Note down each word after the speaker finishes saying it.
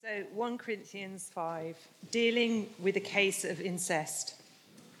So 1 Corinthians 5, dealing with a case of incest.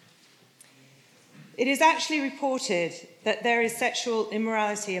 It is actually reported that there is sexual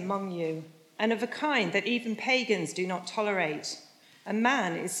immorality among you, and of a kind that even pagans do not tolerate. A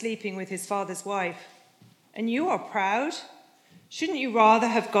man is sleeping with his father's wife, and you are proud? Shouldn't you rather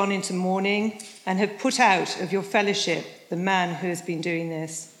have gone into mourning and have put out of your fellowship the man who has been doing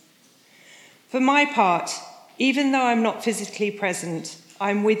this? For my part, even though I'm not physically present,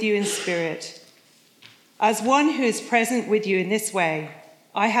 I'm with you in spirit. As one who is present with you in this way,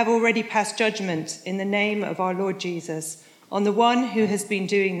 I have already passed judgment in the name of our Lord Jesus on the one who has been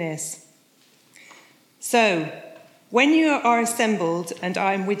doing this. So, when you are assembled and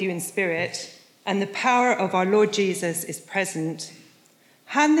I am with you in spirit, and the power of our Lord Jesus is present,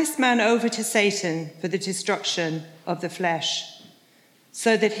 hand this man over to Satan for the destruction of the flesh,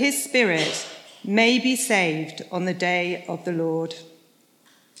 so that his spirit may be saved on the day of the Lord.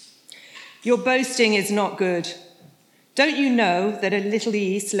 Your boasting is not good. Don't you know that a little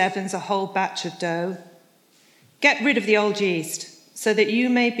yeast leavens a whole batch of dough? Get rid of the old yeast, so that you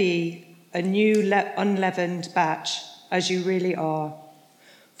may be a new unleavened batch, as you really are.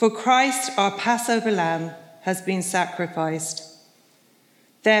 For Christ, our Passover lamb, has been sacrificed.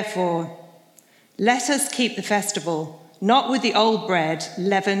 Therefore, let us keep the festival, not with the old bread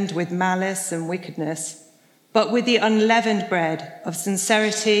leavened with malice and wickedness, but with the unleavened bread of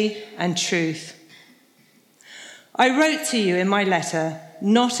sincerity and truth. I wrote to you in my letter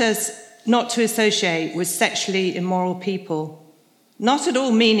not to associate with sexually immoral people, not at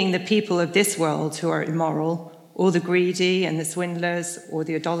all meaning the people of this world who are immoral, or the greedy and the swindlers or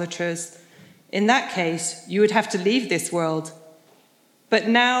the idolaters. In that case, you would have to leave this world. But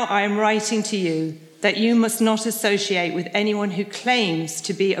now I am writing to you that you must not associate with anyone who claims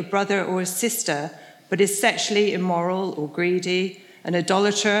to be a brother or a sister, but is sexually immoral or greedy, an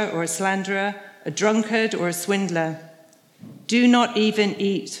idolater or a slanderer, a drunkard or a swindler. Do not even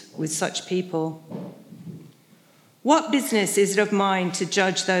eat with such people. What business is it of mine to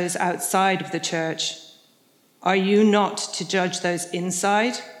judge those outside of the church? Are you not to judge those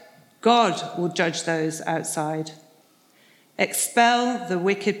inside? God will judge those outside. Expel the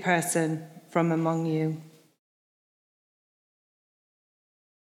wicked person from among you.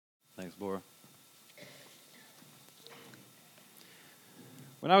 Thanks, Laura.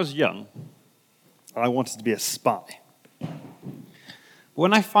 When I was young, I wanted to be a spy. But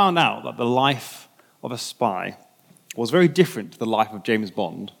when I found out that the life of a spy was very different to the life of James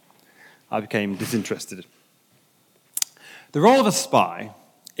Bond, I became disinterested. The role of a spy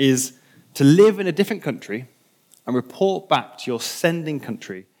is to live in a different country and report back to your sending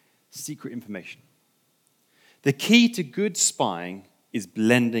country secret information. The key to good spying is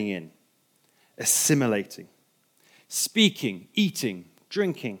blending in, assimilating, speaking, eating,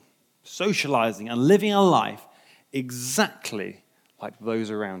 drinking, socializing, and living a life exactly like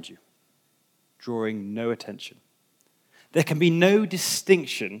those around you, drawing no attention. There can be no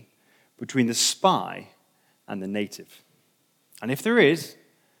distinction between the spy and the native. And if there is,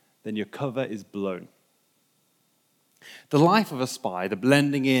 then your cover is blown. The life of a spy, the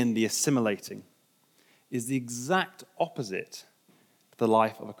blending in, the assimilating, is the exact opposite to the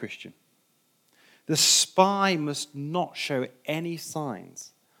life of a Christian. The spy must not show any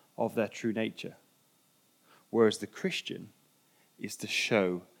signs of their true nature, whereas the Christian is to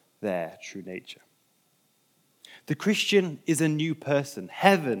show their true nature. The Christian is a new person.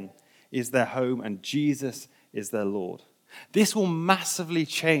 Heaven is their home and Jesus is their Lord. This will massively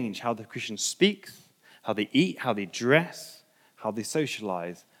change how the Christian speaks, how they eat, how they dress, how they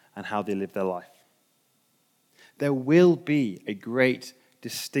socialize, and how they live their life. There will be a great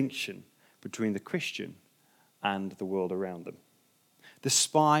distinction between the Christian and the world around them. The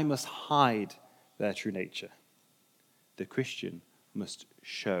spy must hide their true nature. The Christian must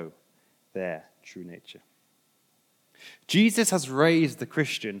show their true nature. Jesus has raised the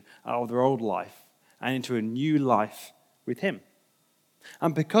Christian out of their old life and into a new life with him.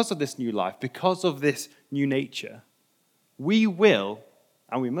 And because of this new life, because of this new nature, we will,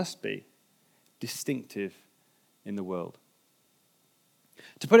 and we must be, distinctive in the world.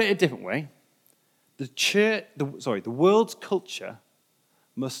 To put it a different way, the world's culture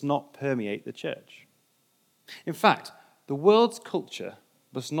must not permeate the church. In fact, the world's culture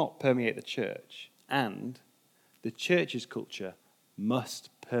must not permeate the church, and the church's culture must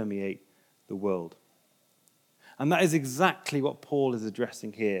permeate the world. And that is exactly what Paul is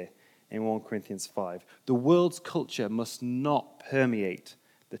addressing here in 1 Corinthians 5. The world's culture must not permeate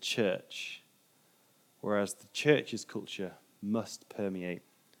the church, whereas the church's culture must permeate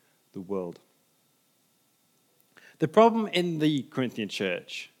the world. The problem in the Corinthian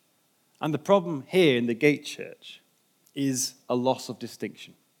church And the problem here in the Gate Church is a loss of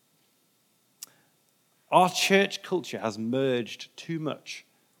distinction. Our church culture has merged too much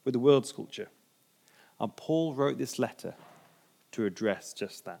with the world's culture. And Paul wrote this letter to address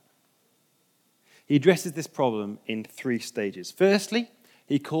just that. He addresses this problem in 3 stages. Firstly,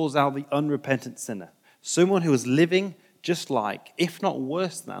 he calls out the unrepentant sinner, someone who was living just like, if not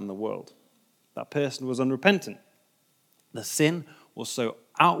worse than, the world. That person was unrepentant. The sin was so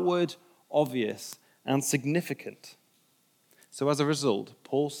outward, obvious, and significant. So as a result,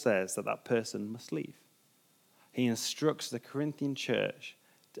 Paul says that person must leave. He instructs the Corinthian church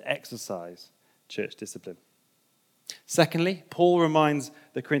to exercise church discipline. Secondly, Paul reminds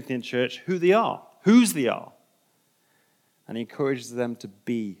the Corinthian church who they are, whose they are, and he encourages them to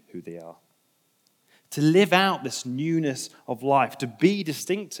be who they are, to live out this newness of life, to be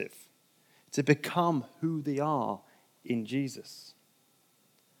distinctive, to become who they are in Jesus.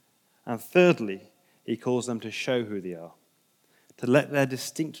 And thirdly, he calls them to show who they are, to let their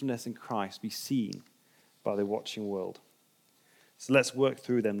distinctiveness in Christ be seen by the watching world. So let's work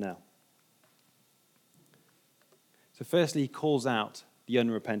through them now. So firstly, he calls out the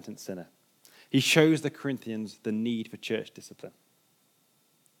unrepentant sinner. He shows the Corinthians the need for church discipline.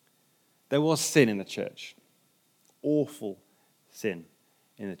 There was sin in the church, awful sin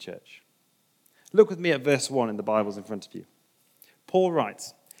in the church. Look with me at verse 1 in the Bibles in front of you. Paul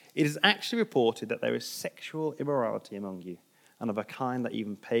writes, "It is actually reported that there is sexual immorality among you, and of a kind that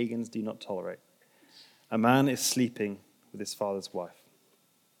even pagans do not tolerate. A man is sleeping with his father's wife."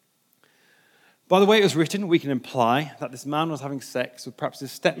 By the way it was written, we can imply that this man was having sex with perhaps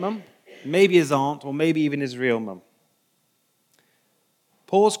his stepmom, maybe his aunt, or maybe even his real mum.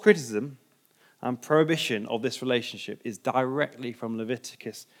 Paul's criticism and prohibition of this relationship is directly from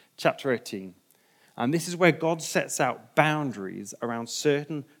Leviticus chapter 18. And this is where God sets out boundaries around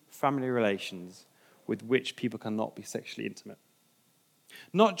certain family relations with which people cannot be sexually intimate.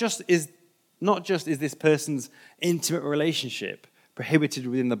 Not just is this person's intimate relationship prohibited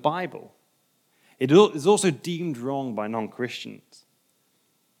within the Bible, it is also deemed wrong by non-Christians.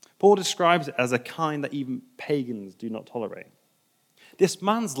 Paul describes it as a kind that even pagans do not tolerate. This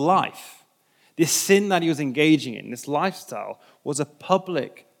man's life, this sin that he was engaging in, this lifestyle, was a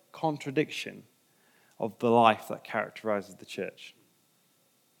public contradiction of the life that characterizes the church.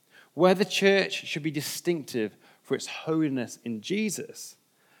 Where the church should be distinctive for its holiness in Jesus,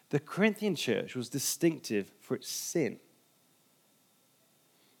 the Corinthian church was distinctive for its sin.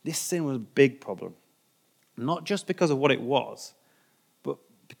 This sin was a big problem, not just because of what it was, but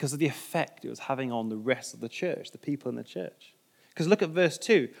because of the effect it was having on the rest of the church, the people in the church. Because look at verse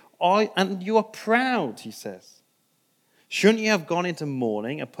 2. And you are proud, he says. Shouldn't you have gone into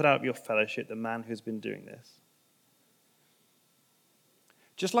mourning and put out of your fellowship the man who's been doing this?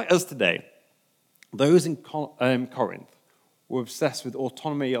 Just like us today, those in Corinth were obsessed with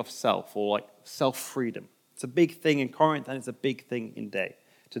autonomy of self, or like self-freedom. It's a big thing in Corinth, and it's a big thing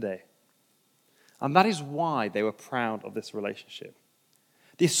today. And that is why they were proud of this relationship.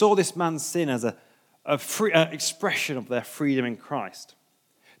 They saw this man's sin as a free expression of their freedom in Christ.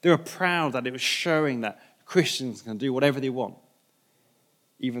 They were proud that it was showing that Christians can do whatever they want,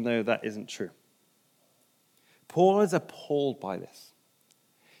 even though that isn't true. Paul is appalled by this.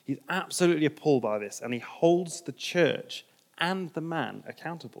 He's absolutely appalled by this, and he holds the church and the man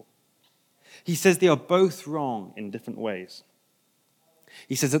accountable. He says they are both wrong in different ways.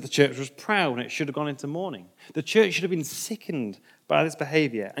 He says that the church was proud and it should have gone into mourning. The church should have been sickened by this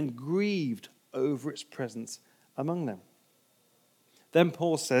behavior and grieved over its presence among them. Then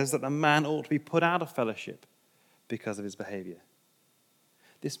Paul says that the man ought to be put out of fellowship because of his behavior.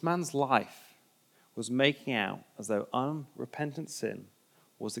 This man's life was making out as though unrepentant sin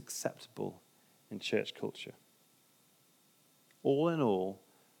was acceptable in church culture. All in all,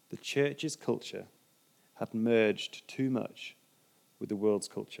 the church's culture had merged too much with the world's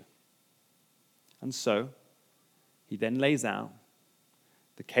culture. And so, he then lays out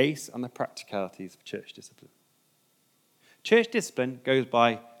the case and the practicalities of church discipline. Church discipline goes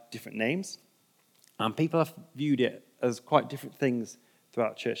by different names, and people have viewed it as quite different things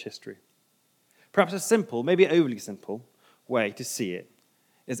throughout church history. Perhaps a simple, maybe overly simple, way to see it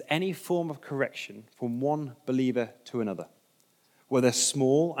is any form of correction from one believer to another, whether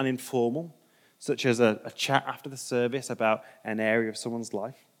small and informal, such as a chat after the service about an area of someone's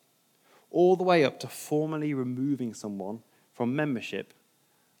life, all the way up to formally removing someone from membership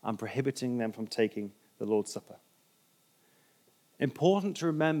and prohibiting them from taking the Lord's Supper. Important to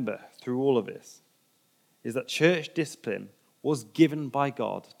remember through all of this is that church discipline was given by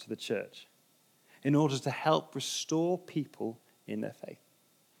God to the church in order to help restore people in their faith.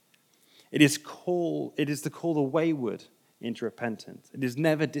 It is to call the wayward into repentance. It is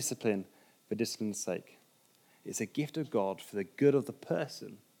never discipline for discipline's sake. It's a gift of God for the good of the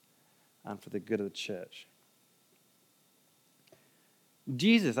person and for the good of the church.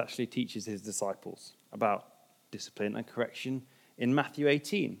 Jesus actually teaches his disciples about discipline and correction in Matthew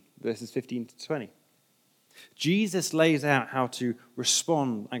 18, verses 15 to 20. Jesus lays out how to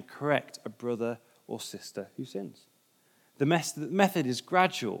respond and correct a brother or sister who sins. The method is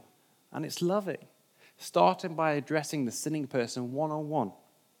gradual and it's loving, starting by addressing the sinning person one-on-one,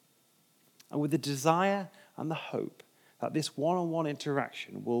 and with the desire and the hope that this one-on-one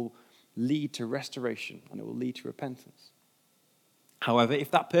interaction will lead to restoration and it will lead to repentance. However, if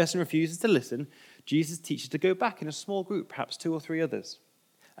that person refuses to listen, Jesus teaches to go back in a small group, perhaps 2 or 3 others.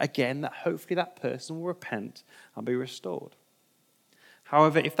 Again, that hopefully that person will repent and be restored.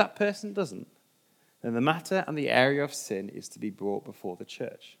 However, if that person doesn't, then the matter and the area of sin is to be brought before the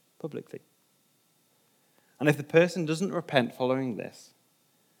church publicly. And if the person doesn't repent following this,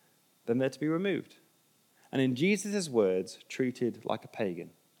 then they're to be removed. And in Jesus' words, treated like a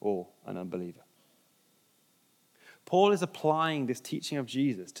pagan or an unbeliever. Paul is applying this teaching of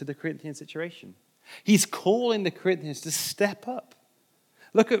Jesus to the Corinthian situation. He's calling the Corinthians to step up.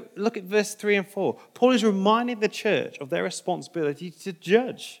 Look at verse 3 and 4. Paul is reminding the church of their responsibility to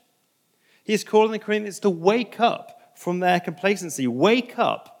judge. He is calling the Corinthians to wake up from their complacency, wake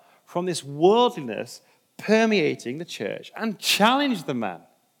up from this worldliness permeating the church, and challenge the man.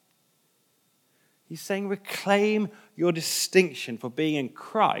 He's saying, reclaim your distinction for being in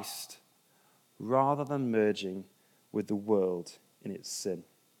Christ rather than merging with the world in its sin.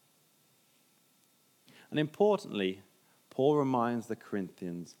 And importantly, Paul reminds the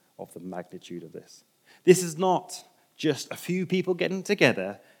Corinthians of the magnitude of this. This is not just a few people getting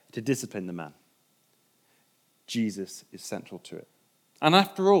together to discipline the man. Jesus is central to it. And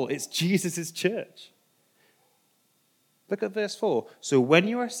after all, it's Jesus' church. Look at verse 4. So when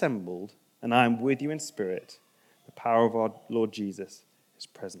you are assembled, and I am with you in spirit, the power of our Lord Jesus is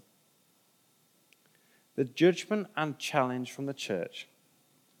present. The judgment and challenge from the church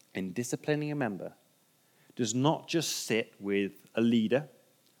in disciplining a member does not just sit with a leader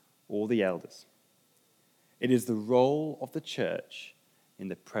or the elders. It is the role of the church in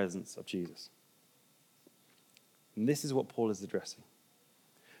the presence of Jesus. And this is what Paul is addressing.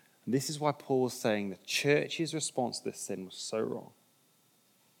 And this is why Paul is saying the church's response to this sin was so wrong.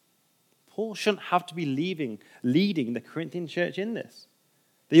 Paul shouldn't have to be leading the Corinthian church in this.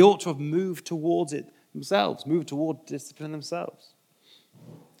 They ought to have moved towards it themselves, moved toward discipline themselves.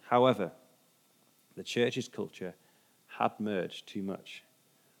 However, the church's culture had merged too much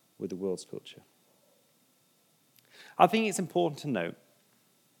with the world's culture. I think it's important to note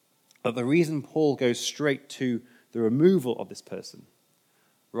that the reason Paul goes straight to the removal of this person,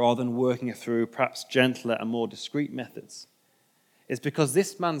 rather than working through perhaps gentler and more discreet methods, is because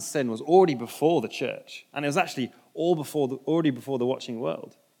this man's sin was already before the church, and it was actually already before the watching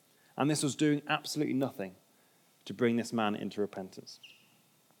world. And this was doing absolutely nothing to bring this man into repentance.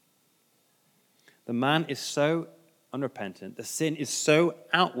 The man is so unrepentant, the sin is so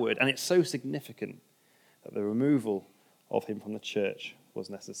outward, and it's so significant that the removal of him from the church was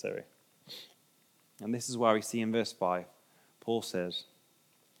necessary. And this is why we see in verse 5, Paul says,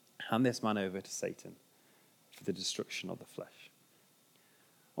 hand this man over to Satan for the destruction of the flesh.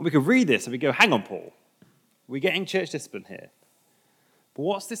 And we could read this and we go, hang on, Paul, we're getting church discipline here. But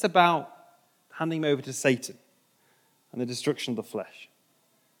what's this about handing him over to Satan and the destruction of the flesh?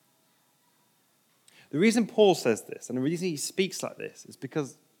 The reason Paul says this, and the reason he speaks like this, is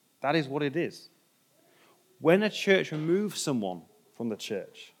because that is what it is. When a church removes someone from the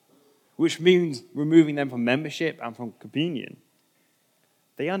church, which means removing them from membership and from communion,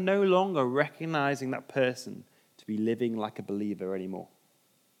 they are no longer recognizing that person to be living like a believer anymore.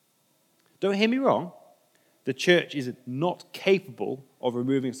 Don't hear me wrong. The church is not capable of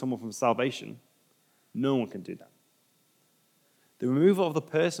removing someone from salvation. No one can do that. The removal of the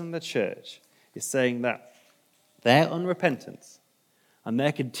person from the church is saying that their unrepentance and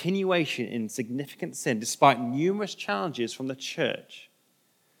their continuation in significant sin, despite numerous challenges from the church,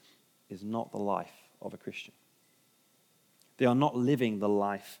 is not the life of a Christian. They are not living the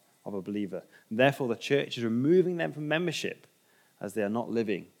life of a believer. And therefore, the church is removing them from membership as they are not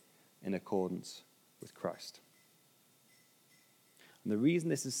living in accordance with Christ. And the reason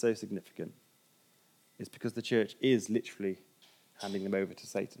this is so significant is because the church is literally handing them over to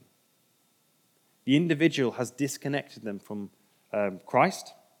Satan. The individual has disconnected them from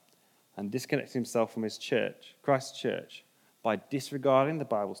Christ and disconnected himself from his church, Christ's church, by disregarding the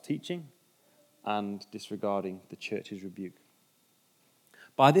Bible's teaching and disregarding the church's rebuke.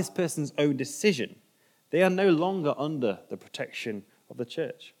 by this person's own decision, they are no longer under the protection of the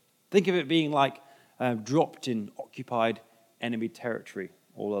church. Think of it being like dropped in occupied enemy territory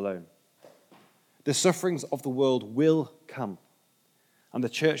all alone. The sufferings of the world will come, and the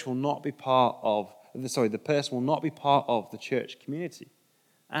church will not be part of, the person will not be part of the church community.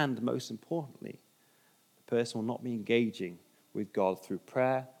 And most importantly, the person will not be engaging with God through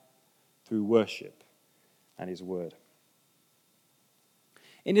prayer, through worship, and his word.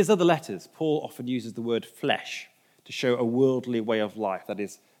 In his other letters, Paul often uses the word flesh to show a worldly way of life that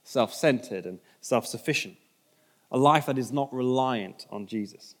is self-centered and self-sufficient, a life that is not reliant on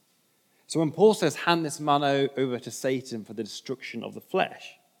Jesus. So when Paul says, hand this man over to Satan for the destruction of the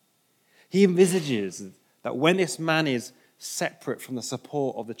flesh, he envisages that when this man is separate from the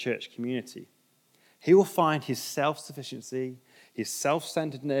support of the church community, he will find his self-sufficiency, his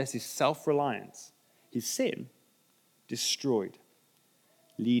self-centeredness, his self-reliance, his sin destroyed,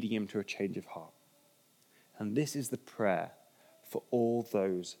 leading him to a change of heart. And this is the prayer for all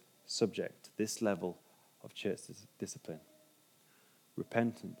those subject to this level of church discipline: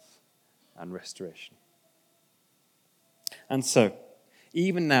 repentance and restoration. And so,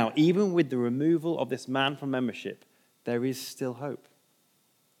 even now, even with the removal of this man from membership, there is still hope.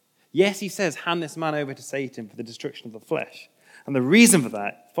 Yes, he says, hand this man over to Satan for the destruction of the flesh. And the reason for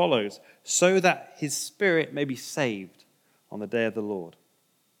that follows, so that his spirit may be saved on the day of the Lord.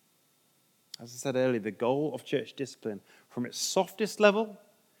 As I said earlier, the goal of church discipline, from its softest level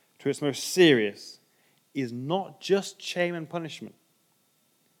to its most serious, is not just shame and punishment.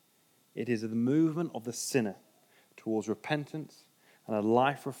 It is the movement of the sinner towards repentance and a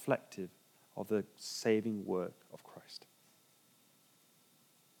life reflective of the saving work of Christ.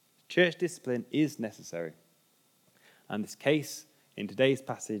 Church discipline is necessary, and this case in today's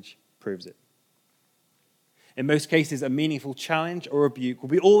passage proves it. In most cases, a meaningful challenge or rebuke will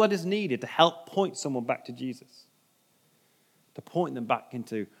be all that is needed to help point someone back to Jesus, to point them back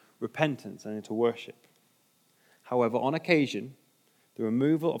into repentance and into worship. However, on occasion, the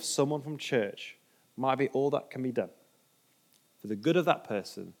removal of someone from church might be all that can be done for the good of that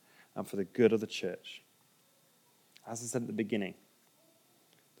person and for the good of the church. As I said at the beginning,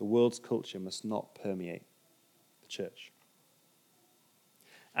 the world's culture must not permeate the church.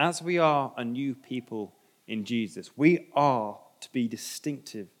 As we are a new people in Jesus, we are to be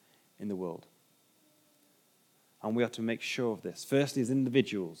distinctive in the world. And we are to make sure of this, firstly as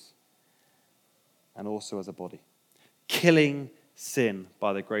individuals and also as a body. Killing sin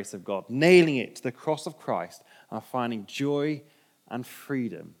by the grace of God, nailing it to the cross of Christ, and finding joy and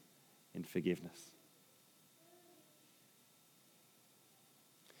freedom in forgiveness.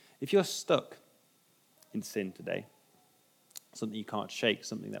 If you're stuck in sin today, something you can't shake,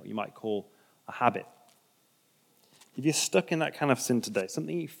 something that you might call a habit, if you're stuck in that kind of sin today,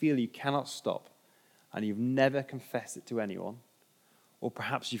 something you feel you cannot stop, and you've never confessed it to anyone, or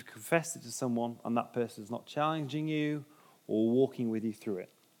perhaps you've confessed it to someone and that person is not challenging you or walking with you through it,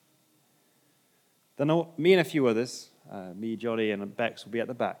 then me and a few others, me, Johnny, and Bex will be at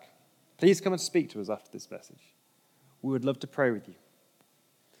the back. Please come and speak to us after this message. We would love to pray with you.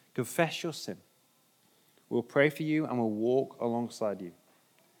 Confess your sin. We'll pray for you and we'll walk alongside you.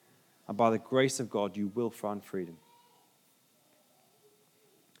 And by the grace of God, you will find freedom.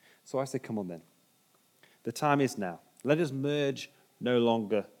 So I say, come on then. The time is now. Let us merge no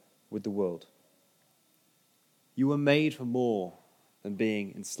longer with the world. You were made for more than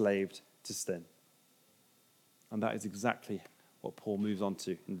being enslaved to sin. And that is exactly what Paul moves on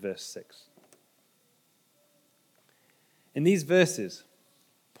to in verse 6. In these verses,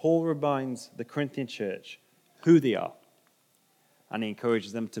 Paul reminds the Corinthian church who they are, and he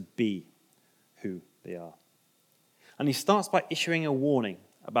encourages them to be who they are. And he starts by issuing a warning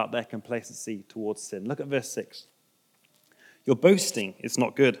about their complacency towards sin. Look at verse 6. Your boasting is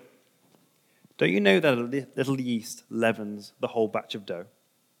not good. Don't you know that a little yeast leavens the whole batch of dough?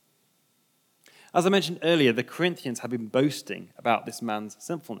 As I mentioned earlier, the Corinthians had been boasting about this man's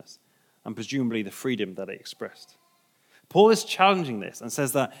sinfulness and presumably the freedom that it expressed. Paul is challenging this and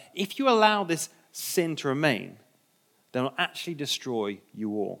says that if you allow this sin to remain, then it will actually destroy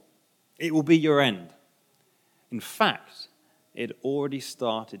you all. It will be your end. In fact, it had already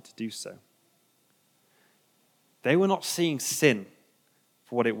started to do so. They were not seeing sin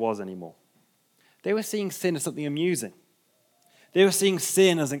for what it was anymore. They were seeing sin as something amusing. They were seeing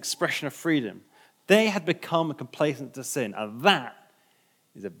sin as an expression of freedom. They had become complacent to sin, and that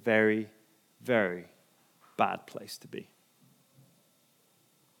is a very, very bad place to be.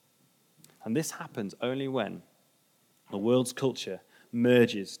 And this happens only when the world's culture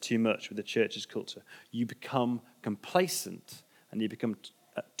merges too much with the church's culture. You become complacent and you become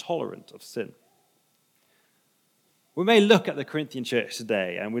tolerant of sin. We may look at the Corinthian church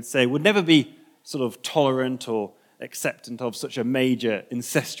today and would say would never be sort of tolerant or acceptant of such a major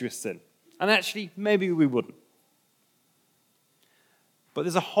incestuous sin. And actually, maybe we wouldn't. But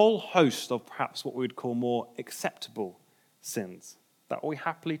there's a whole host of perhaps what we would call more acceptable sins that we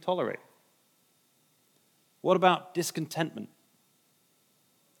happily tolerate. What about discontentment,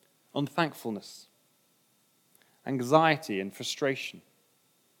 unthankfulness, anxiety and frustration,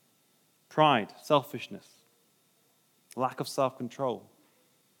 pride, selfishness, lack of self-control,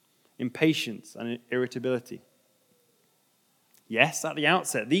 impatience and irritability? Yes, at the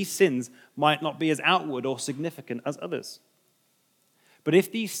outset, these sins might not be as outward or significant as others. But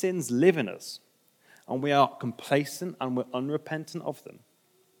if these sins live in us, and we are complacent and we're unrepentant of them,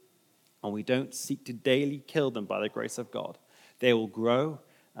 and we don't seek to daily kill them by the grace of God, they will grow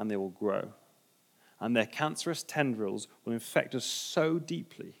and they will grow. And their cancerous tendrils will infect us so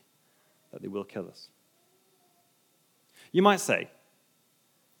deeply that they will kill us. You might say,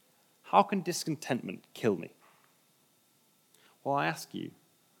 how can discontentment kill me? Well, I ask you,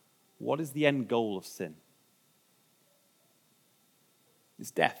 what is the end goal of sin?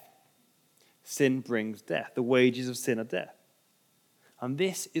 It's death. Sin brings death. The wages of sin are death. And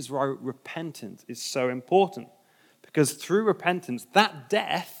this is why repentance is so important. Because through repentance, that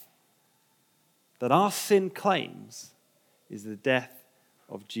death that our sin claims is the death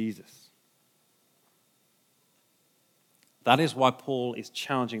of Jesus. That is why Paul is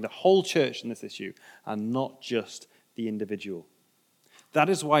challenging the whole church in this issue and not just the individual. That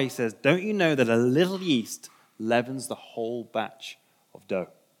is why he says, don't you know that a little yeast leavens the whole batch of dough?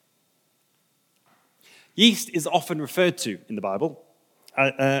 Yeast is often referred to in the Bible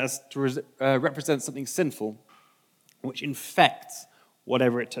as to represent something sinful which infects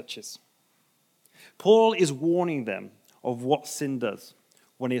whatever it touches. Paul is warning them of what sin does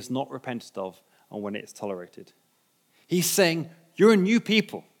when it is not repented of and when it is tolerated. He's saying, you're a new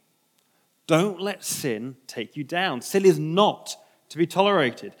people. Don't let sin take you down. Sin is not to be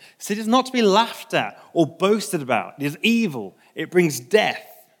tolerated. Sin is not to be laughed at or boasted about. It is evil. It brings death.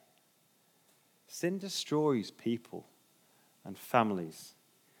 Sin destroys people and families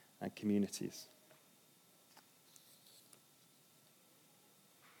and communities.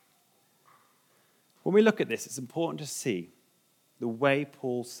 When we look at this, it's important to see the way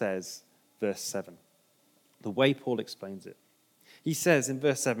Paul says verse 7, the way Paul explains it. He says in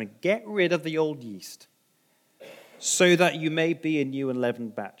verse 7, get rid of the old yeast so that you may be a new and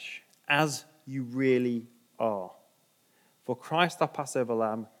leavened batch, as you really are. For Christ our Passover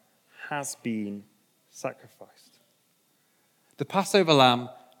lamb has been sacrificed. The Passover lamb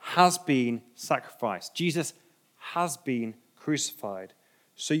has been sacrificed. Jesus has been crucified.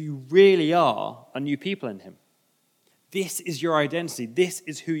 So you really are a new people in him. This is your identity. This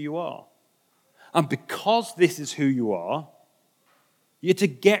is who you are. And because this is who you are, you're to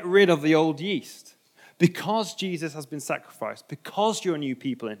get rid of the old yeast. Because Jesus has been sacrificed, because you're a new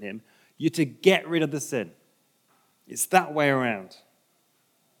people in him, you're to get rid of the sin. It's that way around.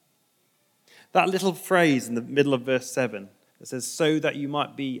 That little phrase in the middle of verse 7 that says, so that you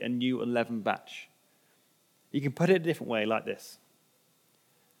might be a new and leavened batch. You can put it a different way like this.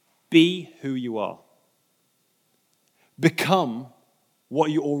 Be who you are. Become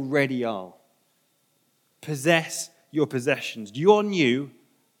what you already are. Possess your possessions. You're new,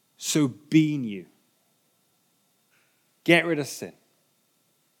 so be new. Get rid of sin.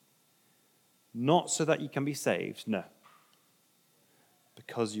 Not so that you can be saved, no.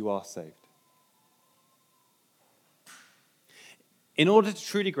 Because you are saved. In order to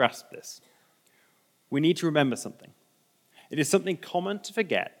truly grasp this, we need to remember something. It is something common to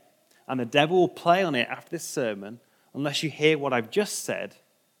forget, and the devil will play on it after this sermon unless you hear what I've just said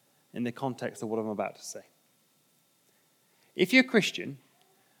in the context of what I'm about to say. If you're a Christian,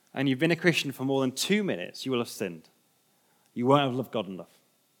 and you've been a Christian for more than 2 minutes, you will have sinned. You won't have loved God enough.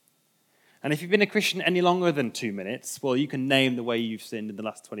 And if you've been a Christian any longer than 2 minutes, well, you can name the way you've sinned in the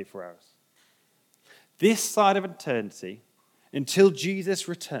last 24 hours. This side of eternity, until Jesus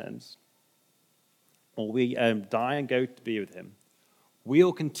returns, or we die and go to be with him,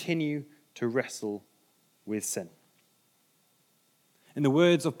 we'll continue to wrestle with sin. In the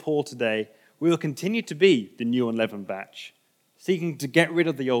words of Paul today, we will continue to be the new unleavened batch, seeking to get rid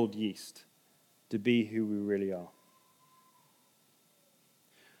of the old yeast, to be who we really are.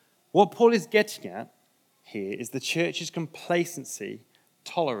 What Paul is getting at here is the church's complacency,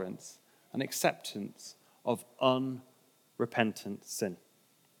 tolerance, and acceptance of unrepentant sin.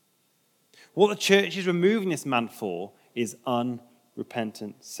 What the church is removing this man for is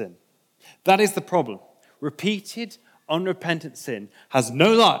unrepentant sin. That is the problem. Repeated, unrepentant sin has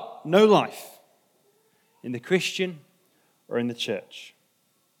no life in the Christian or in the church.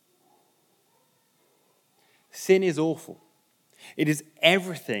 Sin is awful. It is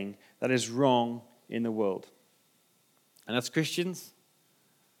everything that is wrong in the world. And as Christians,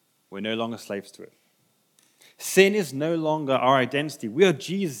 we're no longer slaves to it. Sin is no longer our identity. We are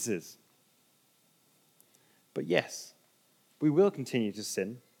Jesus's. But yes, we will continue to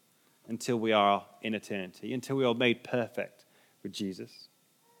sin until we are in eternity, until we are made perfect with Jesus.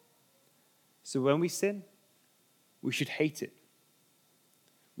 So when we sin, we should hate it.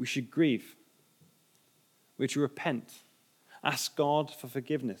 We should grieve. We're to repent, ask God for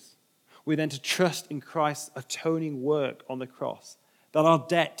forgiveness. We're then to trust in Christ's atoning work on the cross, that our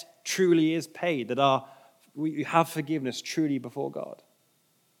debt truly is paid, that we have forgiveness truly before God.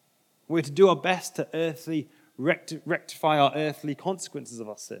 We're to do our best to rectify our earthly consequences of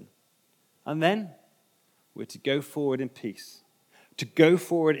our sin. And then we're to go forward in peace, to go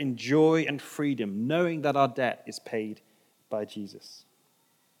forward in joy and freedom, knowing that our debt is paid by Jesus.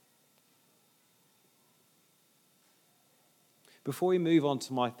 Before we move on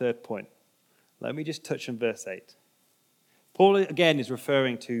to my third point, let me just touch on verse 8. Paul again is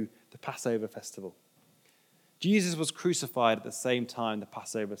referring to the Passover festival. Jesus was crucified at the same time the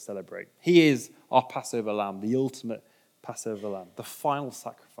Passover celebrate. He is our Passover lamb, the ultimate Passover lamb, the final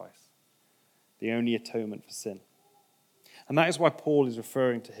sacrifice, the only atonement for sin. And that is why Paul is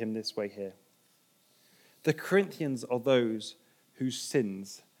referring to him this way here. The Corinthians are those whose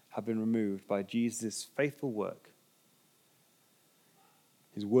sins have been removed by Jesus' faithful work,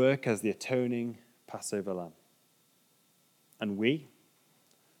 his work as the atoning Passover lamb. And we,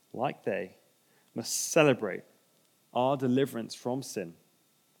 like they, must celebrate our deliverance from sin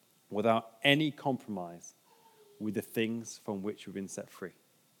without any compromise with the things from which we've been set free.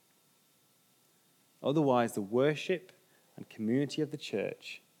 Otherwise, the worship and community of the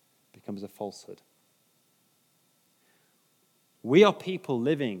church becomes a falsehood. We are people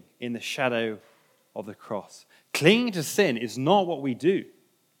living in the shadow of the cross. Clinging to sin is not what we do.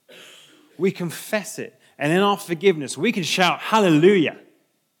 We confess it, and in our forgiveness, we can shout hallelujah.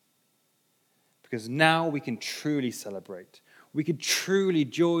 Because now we can truly celebrate. We can truly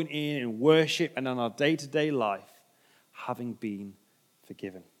join in worship and in our day-to-day life, having been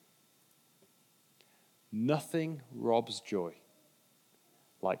forgiven. Nothing robs joy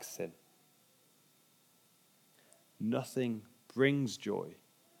like sin. Nothing brings joy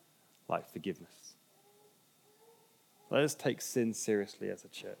like forgiveness. Let us take sin seriously as a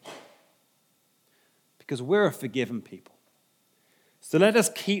church, because we're a forgiven people. So let us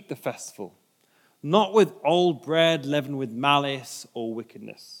keep the festival, not with old bread leavened with malice or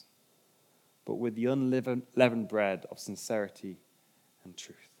wickedness, but with the unleavened bread of sincerity and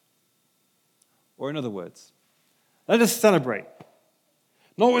truth. Or in other words, let us celebrate,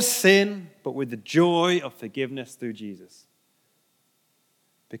 not with sin, but with the joy of forgiveness through Jesus.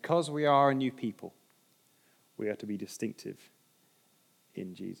 Because we are a new people, we are to be distinctive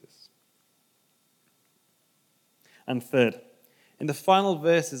in Jesus. And third, in the final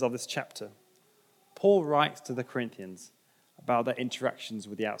verses of this chapter, Paul writes to the Corinthians about their interactions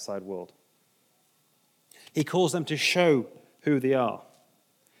with the outside world. He calls them to show who they are,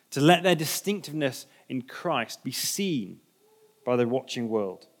 to let their distinctiveness in Christ be seen by the watching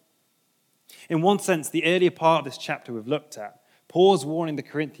world. In one sense, the earlier part of this chapter we've looked at, Paul's warning the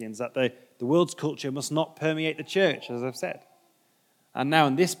Corinthians that the world's culture must not permeate the church, as I've said. And now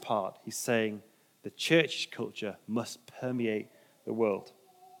in this part, he's saying the church's culture must permeate the world.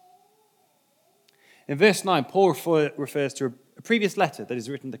 In verse 9, Paul refers to a previous letter that is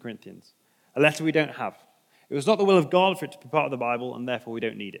written to the Corinthians, a letter we don't have. It was not the will of God for it to be part of the Bible, and therefore we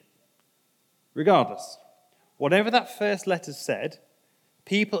don't need it. Regardless, whatever that first letter said,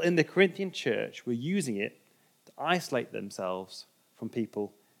 people in the Corinthian church were using it to isolate themselves from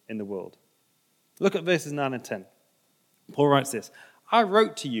people in the world. Look at verses 9 and 10. Paul writes this: I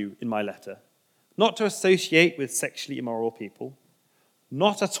wrote to you in my letter not to associate with sexually immoral people,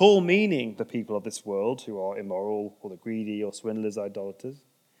 not at all meaning the people of this world who are immoral or the greedy or swindlers, idolaters.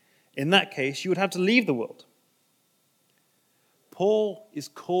 In that case, you would have to leave the world. Paul is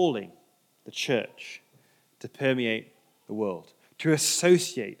calling the church to permeate the world, to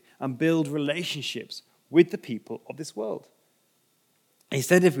associate and build relationships with the people of this world. He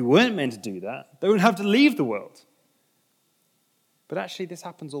said if we weren't meant to do that, they would have to leave the world. But actually, this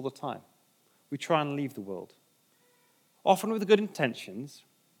happens all the time. We try and leave the world. Often with good intentions,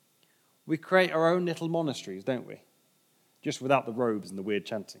 we create our own little monasteries, don't we? Just without the robes and the weird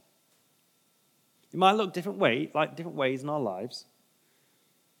chanting. It might look different ways in our lives,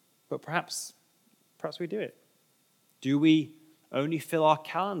 but perhaps we do it. Do we only fill our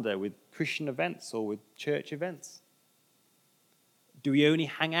calendar with Christian events or with church events? Do we only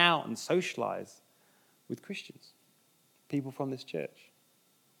hang out and socialize with Christians, people from this church?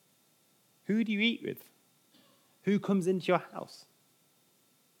 Who do you eat with? Who comes into your house?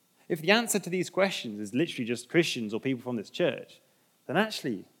 If the answer to these questions is literally just Christians or people from this church, then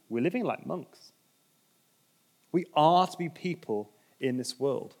actually we're living like monks. We are to be people in this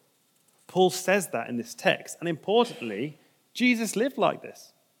world. Paul says that in this text, and importantly, Jesus lived like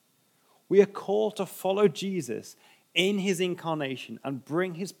this. We are called to follow Jesus in his incarnation and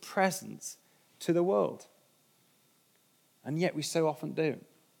bring his presence to the world. And yet we so often don't.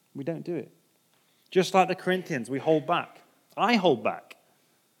 We don't do it. Just like the Corinthians, we hold back. I hold back.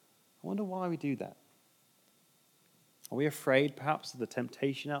 I wonder why we do that. Are we afraid, perhaps, of the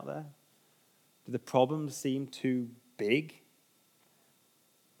temptation out there? Do the problems seem too big?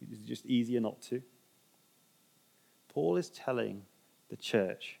 Is it just easier not to? Paul is telling the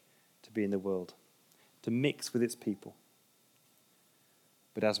church to be in the world, to mix with its people.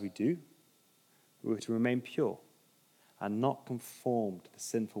 But as we do, we are to remain pure and not conform to the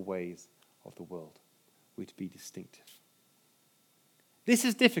sinful ways of the world. We are to be distinctive. This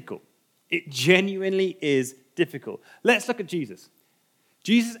is difficult. It genuinely is difficult. Let's look at Jesus.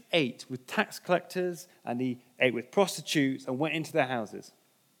 Jesus ate with tax collectors and he ate with prostitutes and went into their houses.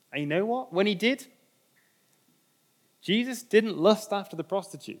 And you know what? When he did, Jesus didn't lust after the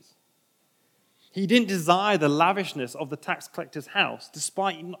prostitutes. He didn't desire the lavishness of the tax collector's house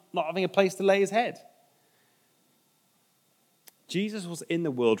despite not having a place to lay his head. Jesus was in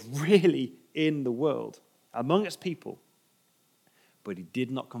the world, really in the world, among its people, but he did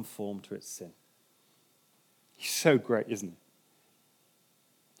not conform to its sin. He's so great, isn't he?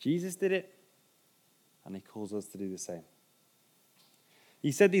 Jesus did it, and he calls us to do the same.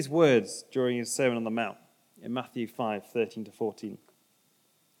 He said these words during his Sermon on the Mount in Matthew 5:13-14.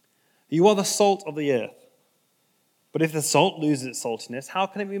 You are the salt of the earth. But if the salt loses its saltiness, how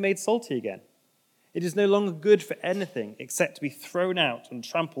can it be made salty again? It is no longer good for anything except to be thrown out and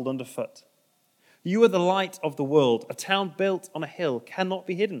trampled underfoot. You are the light of the world. A town built on a hill cannot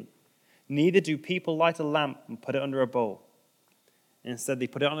be hidden. Neither do people light a lamp and put it under a bowl. Instead, they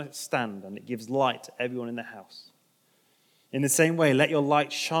put it on a stand, and it gives light to everyone in the house. In the same way, let your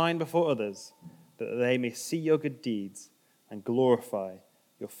light shine before others, that they may see your good deeds and glorify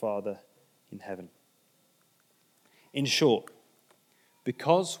your Father in heaven. In short,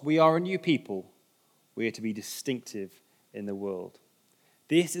 because we are a new people, we are to be distinctive in the world.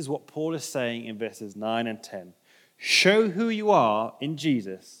 This is what Paul is saying in verses 9 and 10. Show who you are in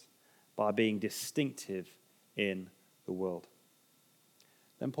Jesus by being distinctive in the world.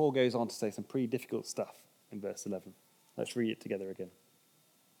 Then Paul goes on to say some pretty difficult stuff in verse 11. Let's read it together again.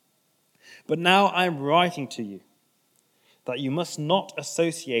 But now I am writing to you that you must not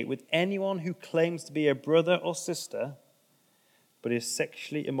associate with anyone who claims to be a brother or sister, but is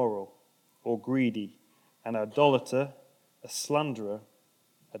sexually immoral or greedy, an idolater, a slanderer,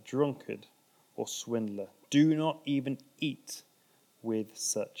 a drunkard, or swindler. Do not even eat with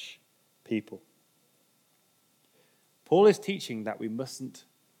such people. Paul is teaching that we mustn't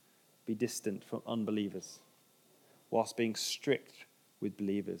be distant from unbelievers, whilst being strict with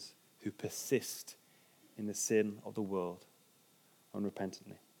believers who persist in the sin of the world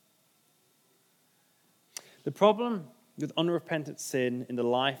unrepentantly. The problem with unrepentant sin in the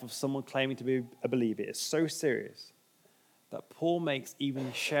life of someone claiming to be a believer is so serious that Paul makes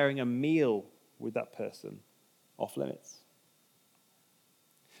even sharing a meal with that person off limits.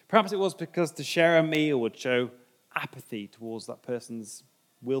 Perhaps it was because to share a meal would show apathy towards that person's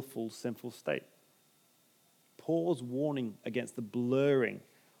willful, sinful state. Paul's warning against the blurring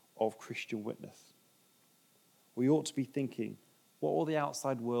of Christian witness. We ought to be thinking, what will the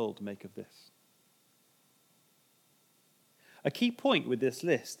outside world make of this? A key point with this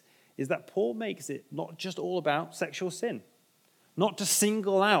list is that Paul makes it not just all about sexual sin, not to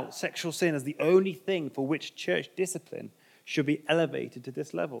single out sexual sin as the only thing for which church discipline should be elevated to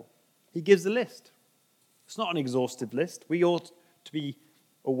this level. He gives a list. It's not an exhaustive list. We ought to be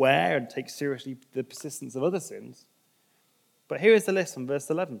aware and take seriously the persistence of other sins. But here is the list from verse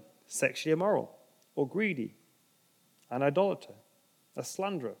 11. Sexually immoral or greedy, an idolater, a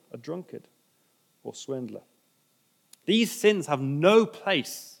slanderer, a drunkard, or swindler. These sins have no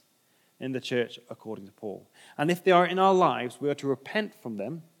place in the church according to Paul. And if they are in our lives, we are to repent from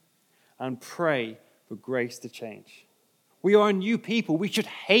them and pray for grace to change. We are a new people. We should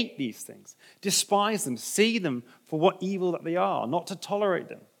hate these things, despise them, see them for what evil that they are, not to tolerate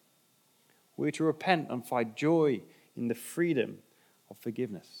them. We are to repent and find joy in the freedom of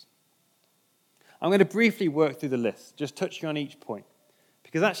forgiveness. I'm going to briefly work through the list, just touching on each point.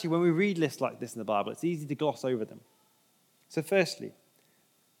 Because actually, when we read lists like this in the Bible, it's easy to gloss over them. So firstly,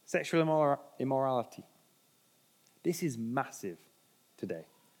 sexual immorality. This is massive today.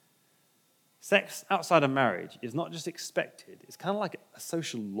 Sex outside of marriage is not just expected, it's kind of like a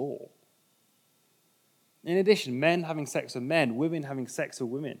social law. In addition, men having sex with men, women having sex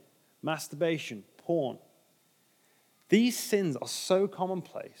with women, masturbation, porn. These sins are so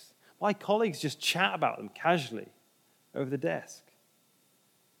commonplace. My colleagues just chat about them casually over the desk.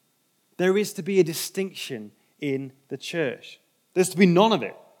 There is to be a distinction in the church. There's to be none of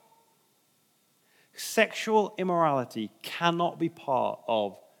it. Sexual immorality cannot be part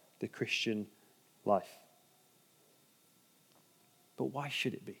of the Christian life. But why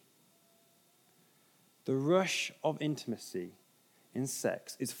should it be? The rush of intimacy in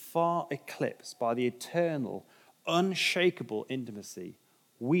sex is far eclipsed by the eternal, unshakable intimacy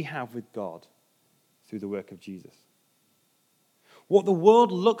we have with God through the work of Jesus. What the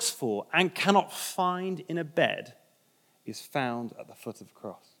world looks for and cannot find in a bed is found at the foot of the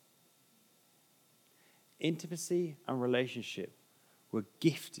cross. Intimacy and relationship were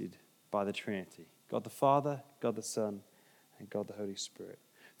gifted by the Trinity, God the Father, God the Son, and God the Holy Spirit.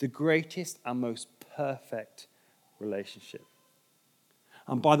 The greatest and most perfect relationship.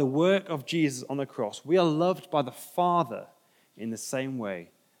 And by the work of Jesus on the cross, we are loved by the Father in the same way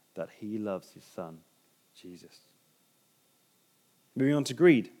that he loves his Son, Jesus. Moving on to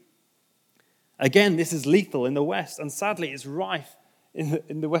greed. Again, this is lethal in the West, and sadly it's rife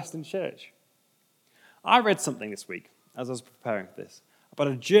in the Western church. I read something this week, as I was preparing for this, about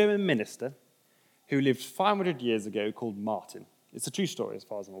a German minister who lived 500 years ago called Martin. It's a true story as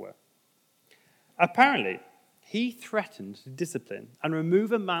far as I'm aware. Apparently, he threatened to discipline and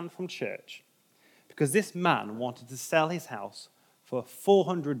remove a man from church because this man wanted to sell his house for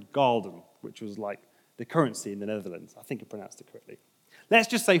 400 gulden, which was like the currency in the Netherlands. I think I pronounced it correctly. Let's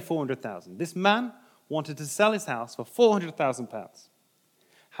just say 400,000. This man wanted to sell his house for 400,000 pounds.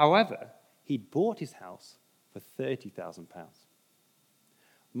 However, he'd bought his house for 30,000 pounds.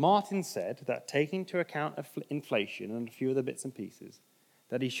 Martin said that taking into account inflation and a few other bits and pieces,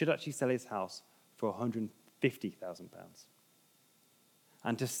 that he should actually sell his house for 150,000 pounds.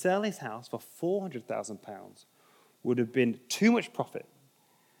 And to sell his house for 400,000 pounds would have been too much profit,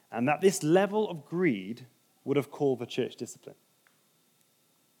 and that this level of greed would have called for church discipline.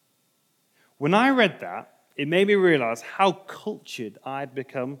 When I read that, it made me realize how cultured I had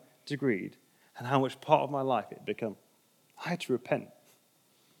become to greed and how much part of my life it had become. I had to repent.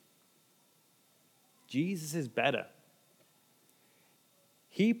 Jesus is better.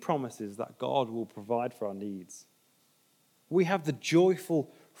 He promises that God will provide for our needs. We have the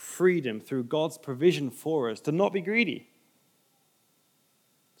joyful freedom through God's provision for us to not be greedy.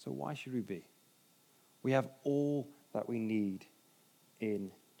 So why should we be? We have all that we need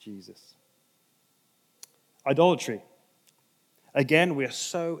in Jesus. Idolatry. Again, we are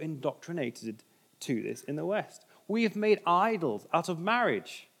so indoctrinated to this in the West. We have made idols out of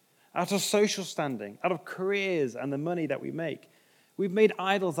marriage, out of social standing, out of careers and the money that we make. We've made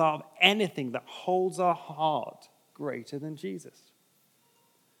idols out of anything that holds our heart greater than Jesus.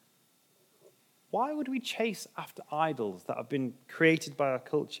 Why would we chase after idols that have been created by our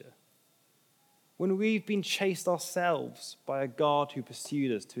culture when we've been chased ourselves by a God who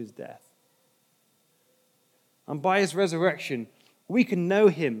pursued us to his death? And by his resurrection, we can know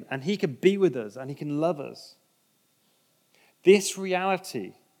him and he can be with us and he can love us. This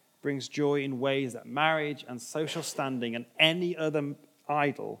reality brings joy in ways that marriage and social standing and any other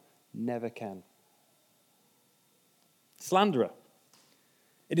idol never can. Slanderer.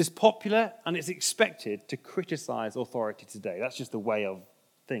 It is popular and it's expected to criticize authority today. That's just the way of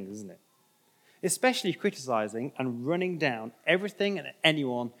things, isn't it? Especially criticizing and running down everything and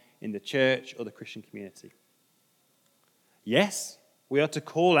anyone in the church or the Christian community. Yes, we are to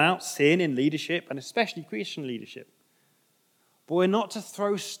call out sin in leadership and especially Christian leadership. But we're not to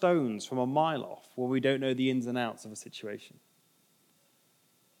throw stones from a mile off when we don't know the ins and outs of a situation.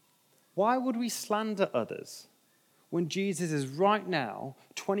 Why would we slander others when Jesus is right now,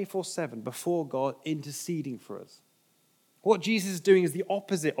 24/7, before God, interceding for us? What Jesus is doing is the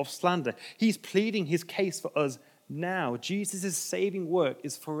opposite of slander. He's pleading his case for us now. Jesus' saving work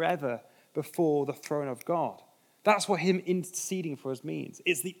is forever before the throne of God. That's what him interceding for us means.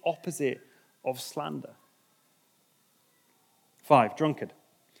 It's the opposite of slander. 5, drunkard.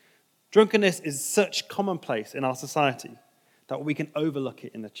 Drunkenness is such commonplace in our society that we can overlook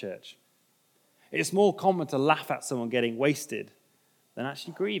it in the church. It's more common to laugh at someone getting wasted than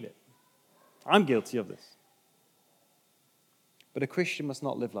actually grieve it. I'm guilty of this. But a Christian must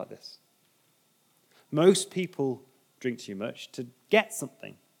not live like this. Most people drink too much to get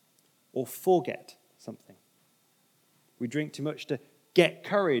something or forget something. We drink too much to get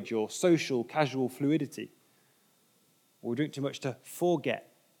courage or social, casual fluidity. Or we drink too much to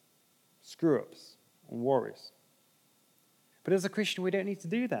forget screw-ups and worries. But as a Christian, we don't need to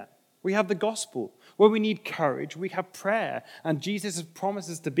do that. We have the gospel. When we need courage, we have prayer. And Jesus has promised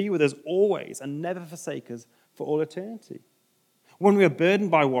us to be with us always and never forsake us for all eternity. When we are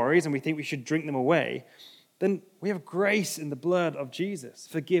burdened by worries and we think we should drink them away, then we have grace in the blood of Jesus,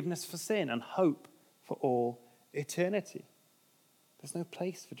 forgiveness for sin, and hope for all eternity. There's no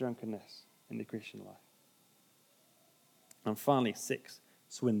place for drunkenness in the Christian life. And finally, 6,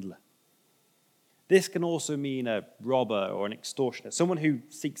 swindler. This can also mean a robber or an extortioner, someone who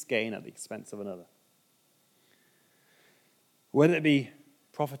seeks gain at the expense of another. Whether it be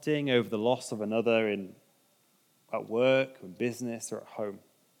profiting over the loss of another at work, in business, or at home,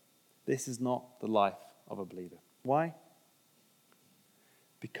 this is not the life of a believer. Why?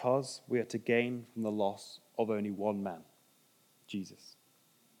 Because we are to gain from the loss of only one man, Jesus.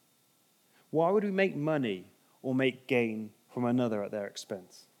 Why would we make money or make gain from another at their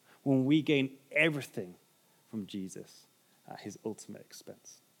expense when we gain everything from Jesus at his ultimate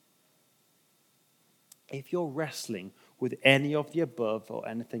expense? If you're wrestling with any of the above or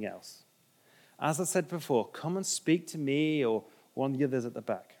anything else, as I said before, come and speak to me or one of the others at the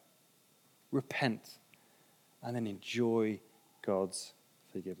back. Repent and then enjoy God's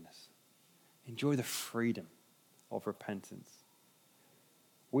forgiveness. Enjoy the freedom of repentance.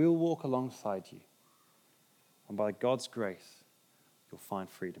 We'll walk alongside you, and by God's grace, you'll find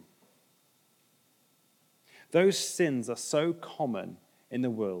freedom. Those sins are so common in the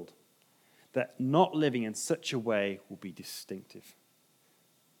world that not living in such a way will be distinctive.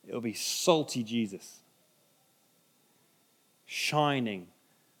 It'll be salty Jesus, shining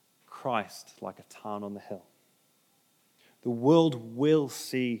Christ like a town on the hill. The world will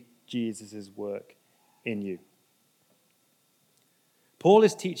see Jesus' work in you. Paul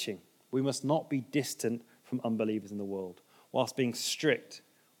is teaching we must not be distant from unbelievers in the world, whilst being strict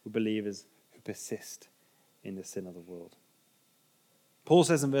with believers who persist in the sin of the world. Paul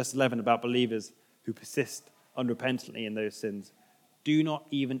says in verse 11 about believers who persist unrepentantly in those sins, do not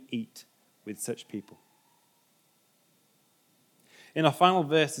even eat with such people. In our final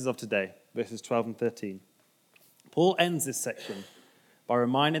verses of today, verses 12 and 13, Paul ends this section by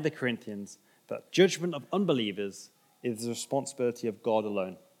reminding the Corinthians that judgment of unbelievers is the responsibility of God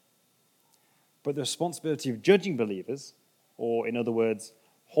alone. But the responsibility of judging believers, or in other words,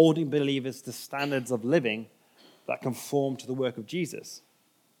 holding believers to standards of living that conform to the work of Jesus,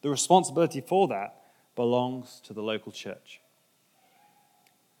 the responsibility for that belongs to the local church.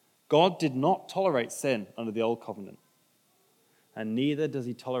 God did not tolerate sin under the old covenant, and neither does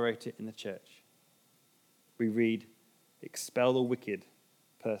he tolerate it in the church. We read, expel the wicked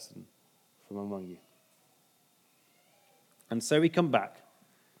person from among you. And so we come back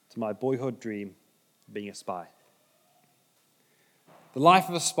to my boyhood dream of being a spy. The life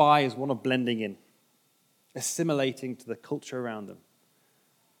of a spy is one of blending in, assimilating to the culture around them.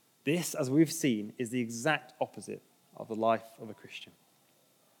 This, as we've seen, is the exact opposite of the life of a Christian.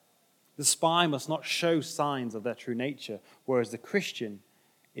 The spy must not show signs of their true nature, whereas the Christian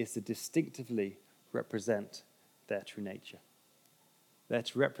is to distinctively represent their true nature. They're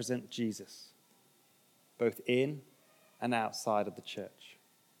to represent Jesus, both in and outside of the church.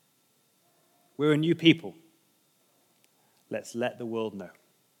 We're a new people. Let's let the world know.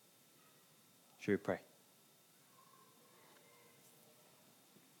 Shall we pray?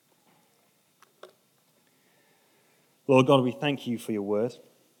 Lord God, we thank you for your word.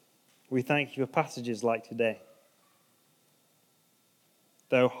 We thank you for passages like today.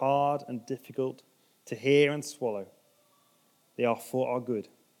 Though hard and difficult to hear and swallow, they are for our good.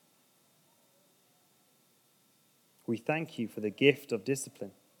 We thank you for the gift of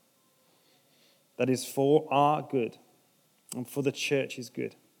discipline that is for our good and for the church's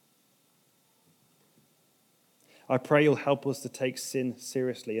good. I pray you'll help us to take sin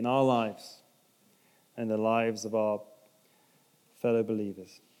seriously in our lives and the lives of our fellow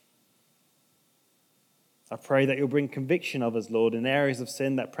believers. I pray that you'll bring conviction of us, Lord, in areas of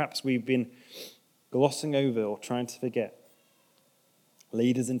sin that perhaps we've been glossing over or trying to forget.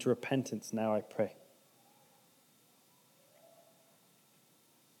 Lead us into repentance now, I pray.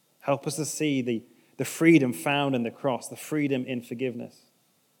 Help us to see the freedom found in the cross, the freedom in forgiveness,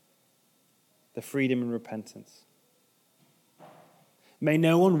 the freedom in repentance. May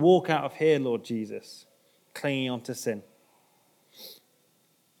no one walk out of here, Lord Jesus, clinging onto sin.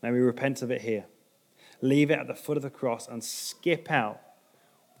 May we repent of it here. Leave it at the foot of the cross and skip out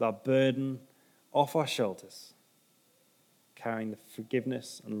with our burden off our shoulders, carrying the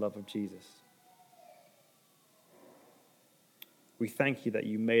forgiveness and love of Jesus. We thank you that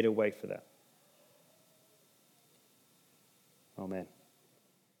you made a way for that. Amen.